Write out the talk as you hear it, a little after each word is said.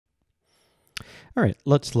All right,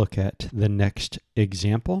 let's look at the next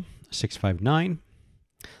example, 659.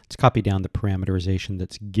 Let's copy down the parameterization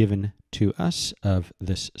that's given to us of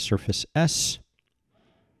this surface S.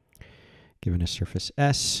 Given a surface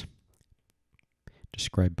S,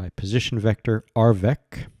 described by position vector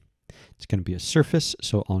rvec. It's going to be a surface,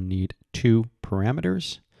 so I'll need two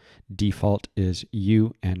parameters. Default is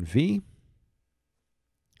u and v.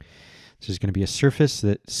 This is going to be a surface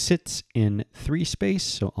that sits in 3 space,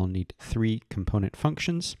 so I'll need 3 component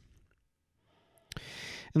functions.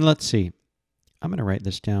 And let's see, I'm going to write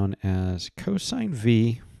this down as cosine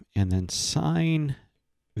v and then sine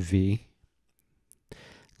v.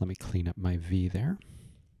 Let me clean up my v there.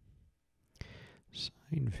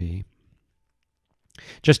 Sine v.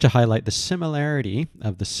 Just to highlight the similarity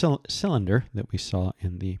of the cylinder that we saw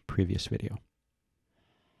in the previous video.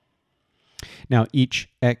 Now, each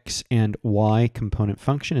x and y component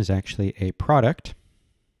function is actually a product.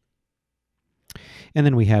 And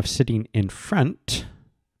then we have sitting in front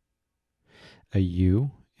a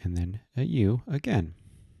u and then a u again.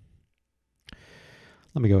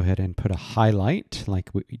 Let me go ahead and put a highlight like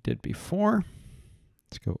what we did before.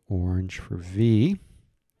 Let's go orange for v.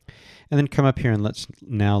 And then come up here and let's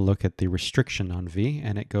now look at the restriction on v,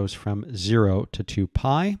 and it goes from 0 to 2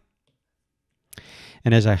 pi.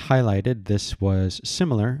 And as I highlighted, this was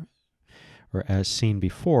similar, or as seen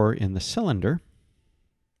before in the cylinder,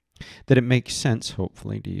 that it makes sense,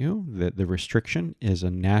 hopefully to you, that the restriction is a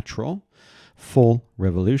natural full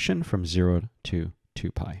revolution from 0 to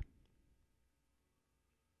 2 pi.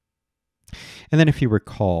 And then if you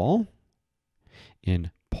recall, in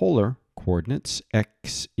polar coordinates,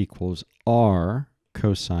 x equals r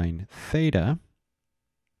cosine theta.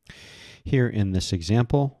 Here in this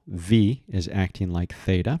example, v is acting like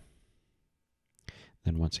theta.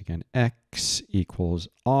 Then once again, x equals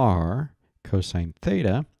r cosine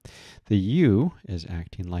theta. The u is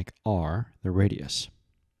acting like r, the radius.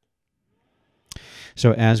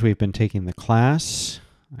 So as we've been taking the class,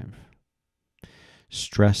 I've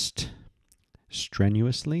stressed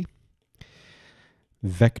strenuously,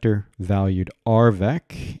 vector valued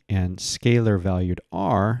rvec and scalar valued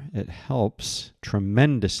r, it helps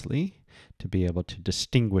tremendously to be able to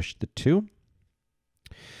distinguish the two.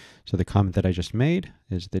 So the comment that I just made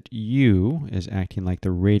is that u is acting like the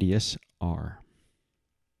radius r.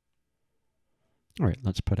 All right,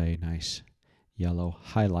 let's put a nice yellow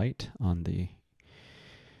highlight on the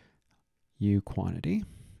u quantity.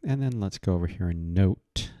 And then let's go over here and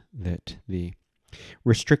note that the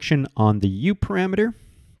restriction on the u parameter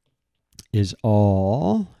is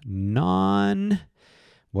all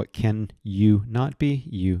what can u not be?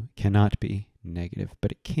 U cannot be negative,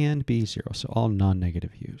 but it can be 0. So all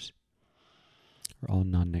non-negative u's, or all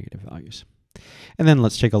non-negative values. And then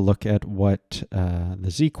let's take a look at what the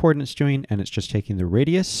z coordinate's doing, and it's just taking the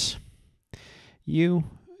radius, u,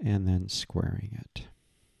 and then squaring it.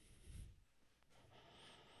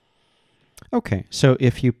 Okay, so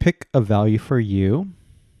if you pick a value for u,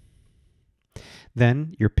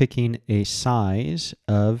 then you're picking a size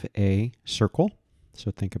of a circle. So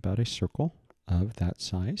think about a circle of that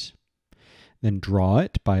size. Then draw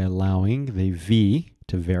it by allowing the v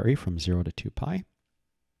to vary from 0 to 2 pi.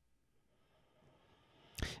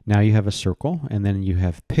 Now you have a circle, and then you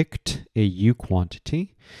have picked a u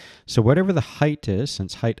quantity. So whatever the height is,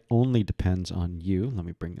 since height only depends on u, let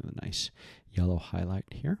me bring in a nice yellow highlight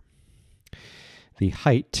here. The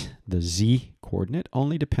height, the z coordinate,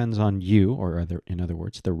 only depends on u, or in other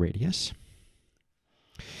words, the radius.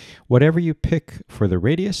 Whatever you pick for the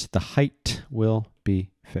radius, the height will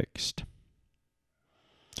be fixed.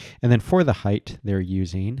 And then for the height, they're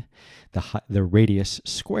using the radius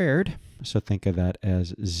squared. So think of that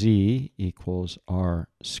as z equals r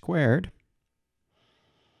squared.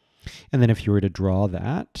 And then if you were to draw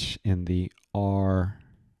that in the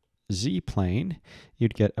RZ plane,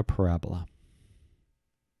 you'd get a parabola.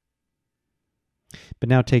 But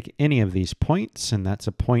now take any of these points, and that's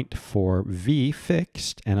a point for v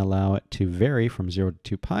fixed, and allow it to vary from 0 to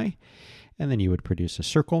 2 pi, and then you would produce a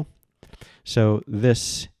circle. So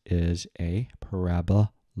this is a paraboloid.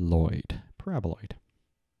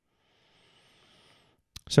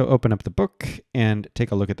 So open up the book and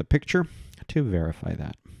take a look at the picture to verify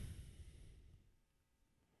that.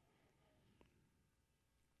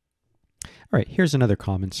 All right, here's another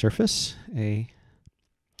common surface, a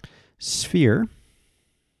sphere.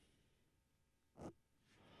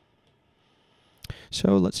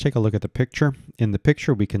 So let's take a look at the picture. In the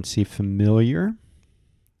picture, we can see familiar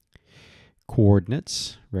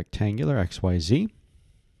coordinates, rectangular, x, y, z.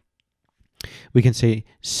 We can say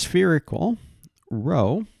spherical,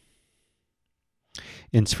 rho.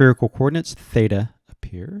 In spherical coordinates, theta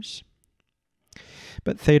appears,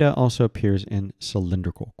 but theta also appears in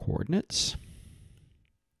cylindrical coordinates.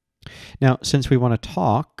 Now, since we want to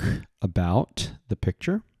talk about the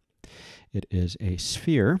picture, it is a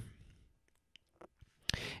sphere.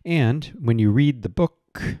 And when you read the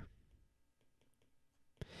book,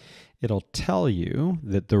 it'll tell you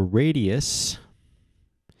that the radius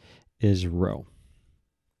is rho.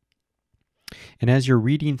 And as you're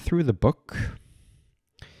reading through the book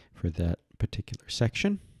for that particular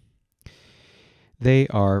section, they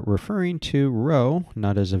are referring to rho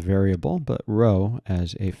not as a variable, but rho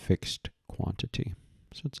as a fixed quantity.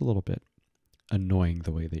 So it's a little bit annoying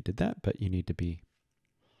the way they did that, but you need to be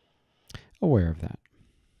aware of that.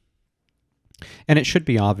 And it should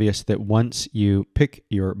be obvious that once you pick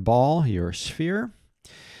your ball, your sphere,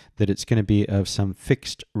 that it's going to be of some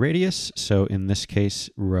fixed radius. So in this case,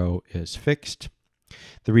 rho is fixed.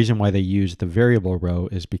 The reason why they use the variable rho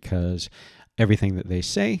is because everything that they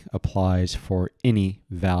say applies for any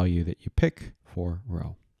value that you pick for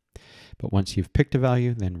rho. But once you've picked a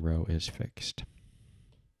value, then rho is fixed.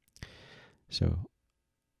 So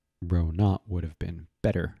rho naught would have been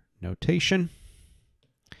better notation.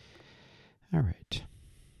 All right.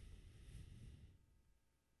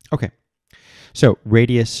 Okay. So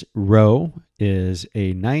radius rho is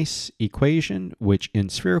a nice equation, which in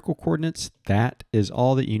spherical coordinates, that is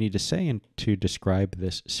all that you need to say and to describe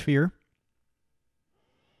this sphere.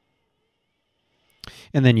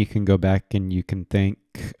 And then you can go back and you can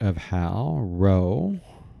think of how rho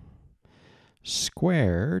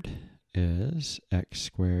squared is x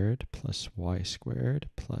squared plus y squared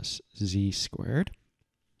plus z squared.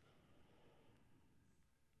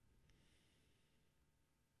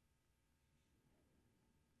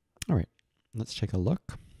 All right, let's take a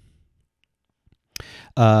look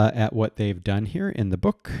at what they've done here in the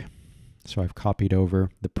book. So I've copied over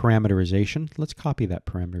the parameterization. Let's copy that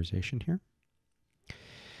parameterization here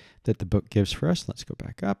that the book gives for us. Let's go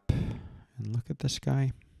back up and look at this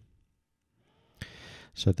guy.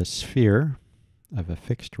 So the sphere of a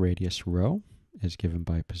fixed radius rho is given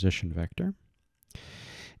by a position vector.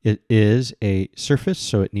 It is a surface,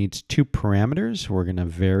 so it needs two parameters. We're going to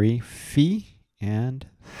vary phi and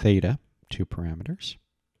theta, two parameters.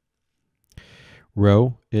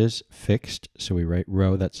 Rho is fixed, so we write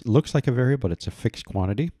rho. That looks like a variable, but it's a fixed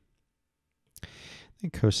quantity.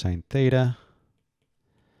 Then cosine theta,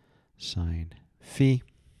 sine phi,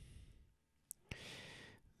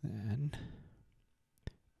 then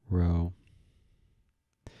rho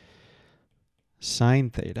sine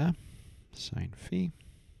theta, sine phi,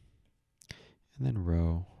 and then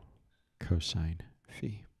rho cosine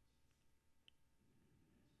phi.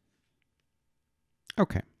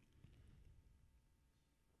 Okay.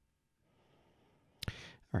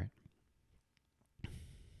 All right.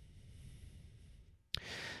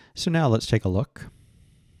 So now let's take a look.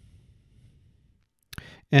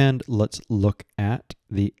 And let's look at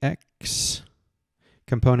the x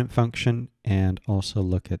component function and also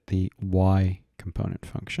look at the y component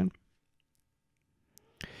function.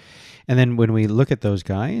 And then when we look at those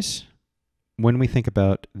guys, when we think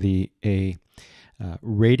about the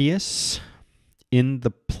radius in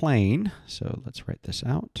the plane, so let's write this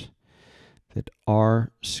out, that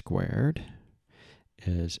r squared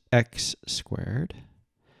is x squared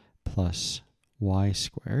plus y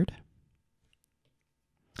squared.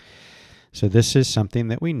 So this is something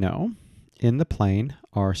that we know. In the plane,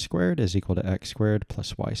 r squared is equal to x squared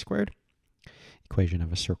plus y squared, equation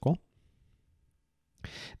of a circle.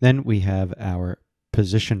 Then we have our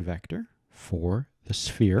position vector for the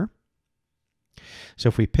sphere. So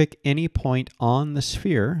if we pick any point on the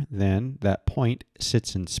sphere, then that point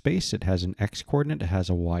sits in space. It has an x coordinate, it has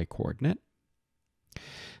a y coordinate.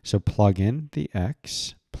 So plug in the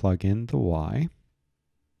x, plug in the y,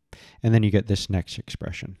 and then you get this next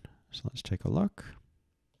expression. So let's take a look.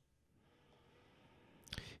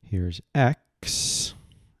 Here's x,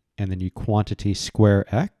 and then you quantity square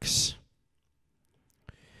x.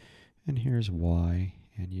 And here's y,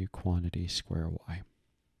 and you quantity square y.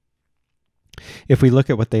 If we look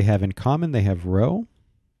at what they have in common, they have rho,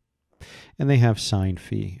 and they have sine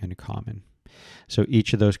phi in common. So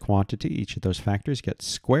each of those each of those factors gets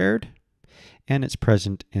squared, and it's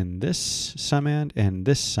present in this summand and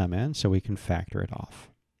this summand, so we can factor it off.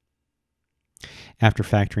 After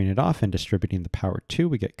factoring it off and distributing the power 2,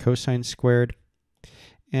 we get cosine squared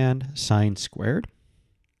and sine squared.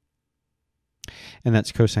 And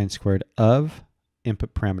that's cosine squared of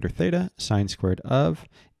input parameter theta, sine squared of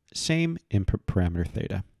same input parameter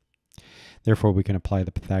theta. Therefore, we can apply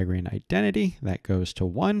the Pythagorean identity. That goes to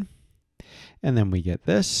 1. And then we get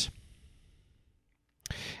this.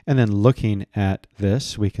 And then looking at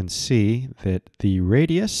this, we can see that the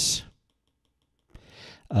radius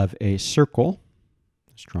of a circle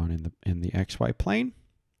is drawn in the xy plane.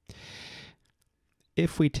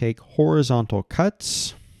 If we take horizontal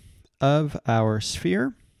cuts of our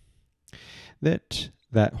sphere, that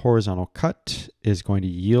horizontal cut is going to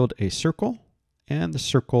yield a circle, and the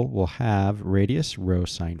circle will have radius rho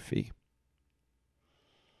sine phi.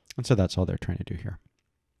 And so that's all they're trying to do here.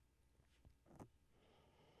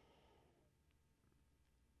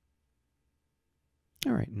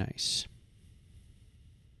 All right, nice.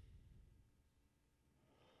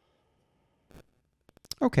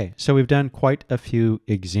 Okay, so we've done quite a few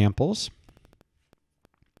examples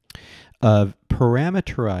of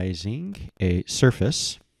parameterizing a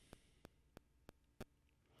surface.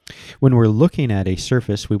 When we're looking at a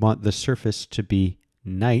surface, we want the surface to be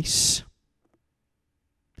nice.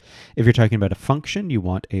 If you're talking about a function, you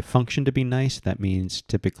want a function to be nice. That means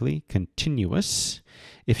typically continuous.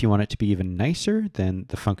 If you want it to be even nicer, then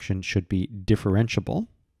the function should be differentiable.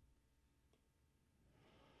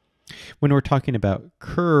 When we're talking about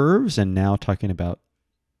curves and now talking about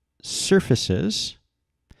surfaces,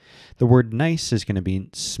 the word nice is going to be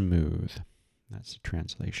smooth. That's the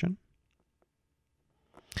translation.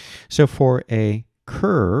 So for a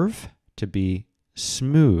curve to be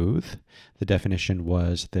smooth, the definition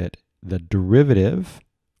was that the derivative,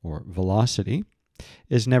 or velocity,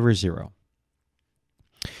 is never zero.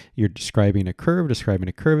 You're describing a curve.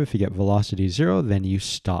 If you get velocity 0, then you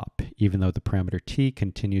stop. Even though the parameter t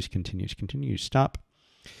continues, you stop.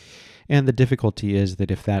 And the difficulty is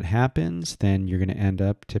that if that happens, then you're going to end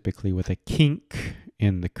up typically with a kink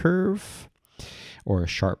in the curve or a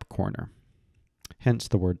sharp corner. Hence,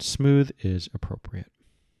 the word smooth is appropriate.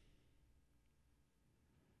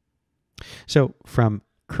 So from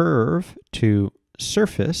curve to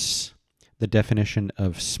surface, the definition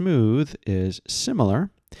of smooth is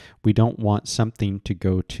similar. We don't want something to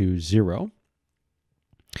go to 0. In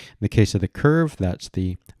the case of the curve, that's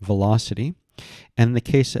the velocity. And in the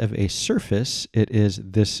case of a surface, it is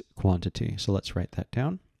this quantity. So let's write that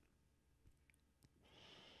down.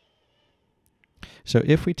 So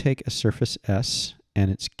if we take a surface S and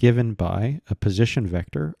it's given by a position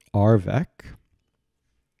vector, rvec,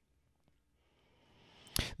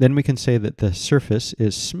 then we can say that the surface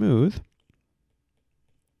is smooth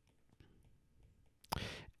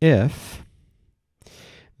if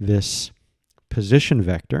this position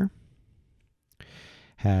vector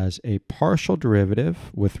has a partial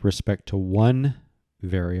derivative with respect to one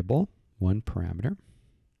variable, one parameter.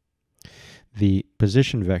 The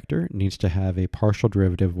position vector needs to have a partial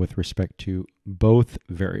derivative with respect to both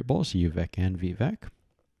variables, uvec and vvec.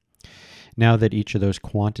 Now that each of those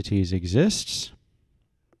quantities exists,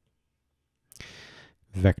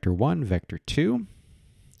 vector 1, vector 2,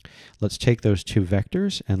 let's take those two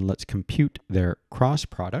vectors and let's compute their cross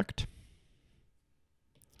product.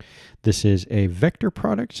 This is a vector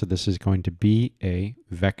product, so this is going to be a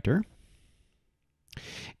vector.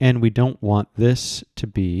 And we don't want this to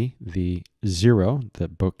be the 0. The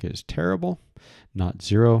book is terrible. Not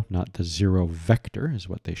 0, not the 0 vector is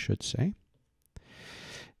what they should say.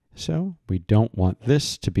 So we don't want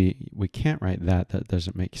this to be, we can't write that. That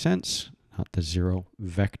doesn't make sense. Not the 0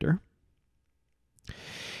 vector.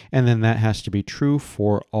 And then that has to be true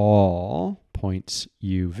for all points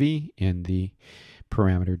uv in the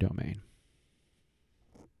parameter domain.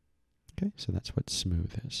 Okay, so that's what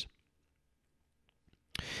smooth is.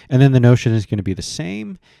 And then the notion is going to be the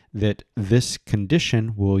same, that this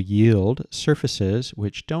condition will yield surfaces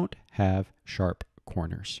which don't have sharp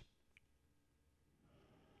corners.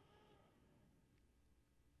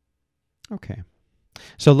 Okay.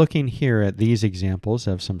 So looking here at these examples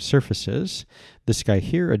of some surfaces, this guy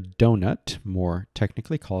here, a donut, more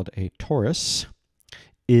technically called a torus,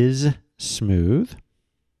 is smooth.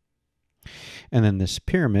 And then this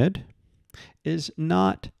pyramid is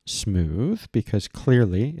not smooth because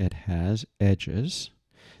clearly it has edges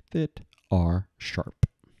that are sharp.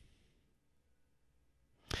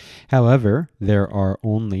 However, there are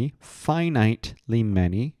only finitely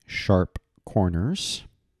many sharp corners.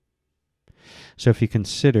 So if you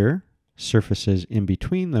consider surfaces in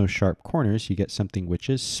between those sharp corners, you get something which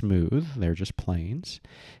is smooth. They're just planes.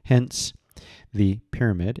 Hence, the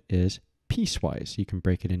pyramid is piecewise. You can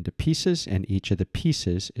break it into pieces, and each of the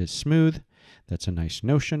pieces is smooth. That's a nice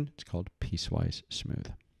notion. It's called piecewise smooth.